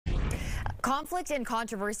Conflict and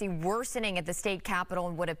controversy worsening at the state capitol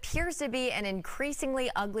in what appears to be an increasingly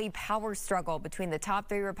ugly power struggle between the top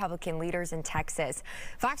three Republican leaders in Texas.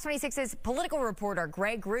 Fox 26's political reporter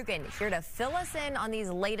Greg Groogan here to fill us in on these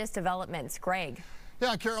latest developments. Greg.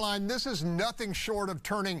 Yeah, Caroline, this is nothing short of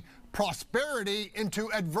turning prosperity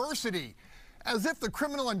into adversity. As if the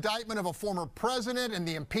criminal indictment of a former president and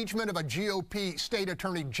the impeachment of a GOP state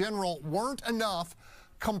attorney general weren't enough,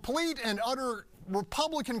 complete and utter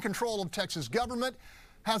Republican control of Texas government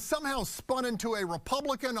has somehow spun into a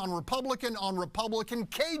Republican on Republican on Republican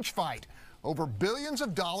cage fight over billions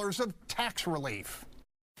of dollars of tax relief.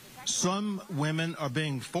 Some women are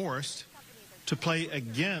being forced to play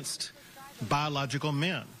against biological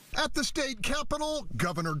men. At the state capitol,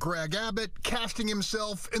 Governor Greg Abbott casting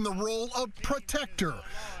himself in the role of protector,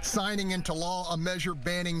 signing into law a measure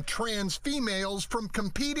banning trans females from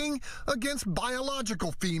competing against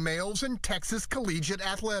biological females in Texas collegiate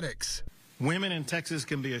athletics. Women in Texas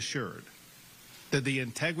can be assured that the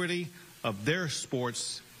integrity of their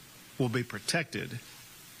sports will be protected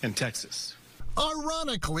in Texas.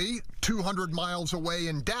 Ironically, 200 miles away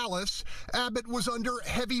in Dallas, Abbott was under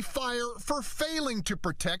heavy fire for failing to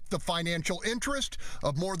protect the financial interest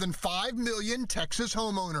of more than 5 million Texas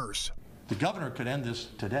homeowners. The governor could end this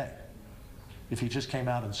today if he just came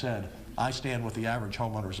out and said, I stand with the average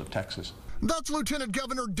homeowners of Texas. That's Lieutenant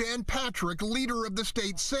Governor Dan Patrick, leader of the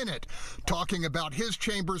state Senate, talking about his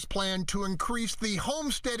chamber's plan to increase the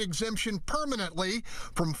homestead exemption permanently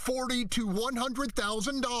from $40,000 to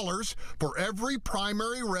 $100,000 for every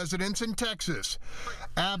primary residence in Texas.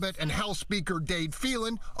 Abbott and House Speaker Dade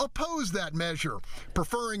Phelan oppose that measure,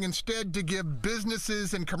 preferring instead to give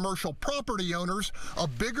businesses and commercial property owners a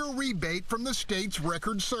bigger rebate from the state's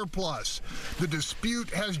record surplus. The dispute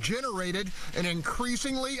has generated an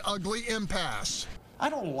increasingly ugly impasse. I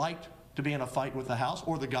don't like to be in a fight with the House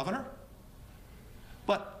or the governor,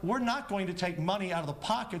 but we're not going to take money out of the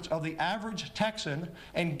pockets of the average Texan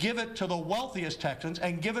and give it to the wealthiest Texans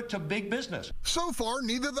and give it to big business. So far,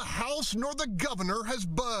 neither the House nor the governor has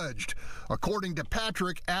budged. According to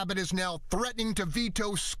Patrick, Abbott is now threatening to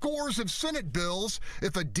veto scores of Senate bills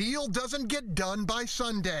if a deal doesn't get done by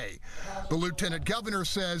Sunday. The lieutenant governor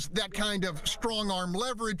says that kind of strong-arm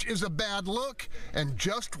leverage is a bad look and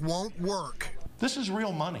just won't work. This is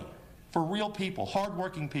real money for real people,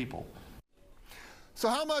 hardworking people. So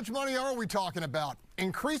how much money are we talking about?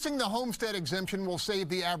 Increasing the homestead exemption will save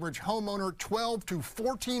the average homeowner $1,200 to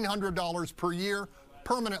 $1,400 per year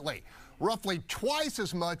permanently, roughly twice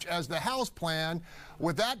as much as the House plan,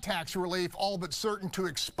 with that tax relief all but certain to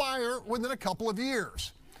expire within a couple of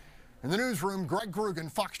years. In the newsroom, Greg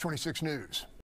Groogan, Fox 26 News.